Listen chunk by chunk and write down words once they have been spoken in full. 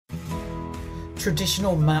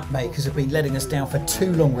Traditional map makers have been letting us down for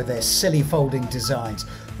too long with their silly folding designs.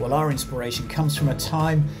 Well, our inspiration comes from a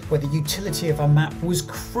time where the utility of a map was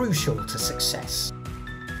crucial to success.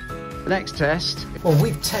 The next test. Well,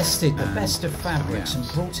 we've tested the best of fabrics and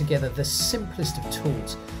brought together the simplest of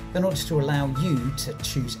tools in order to allow you to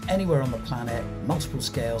choose anywhere on the planet, multiple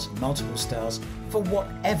scales, multiple styles, for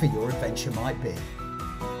whatever your adventure might be.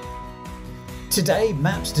 Today,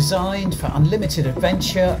 maps designed for unlimited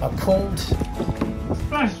adventure are called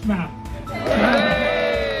SplashMaps.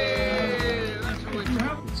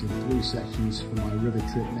 It's in 3 sections for my river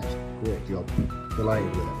trip next. Great job.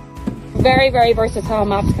 Delighted with it. Very, very versatile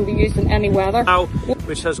maps, can be used in any weather.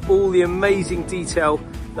 Which has all the amazing detail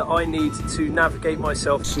that I need to navigate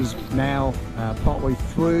myself. This is now partway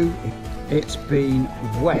through. It's been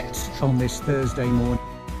wet on this Thursday morning.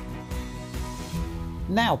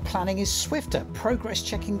 Now planning is swifter, progress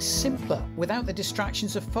checking simpler, without the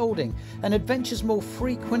distractions of folding, and adventures more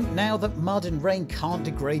frequent now that mud and rain can't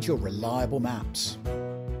degrade your reliable maps.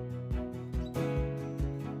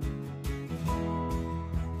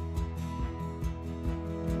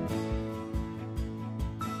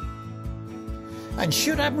 And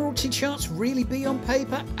should Admiralty charts really be on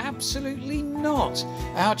paper? Absolutely not.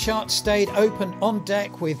 Our charts stayed open on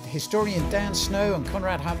deck with historian Dan Snow and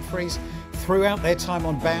Conrad Humphreys throughout their time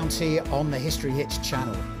on Bounty on the History Hits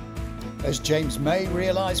channel. As James May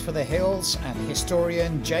realised for the Hills and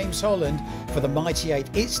historian James Holland for the Mighty Eight,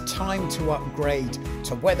 it's time to upgrade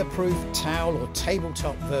to weatherproof, towel or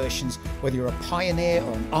tabletop versions. Whether you're a pioneer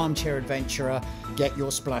or an armchair adventurer, get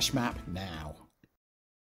your splash map now.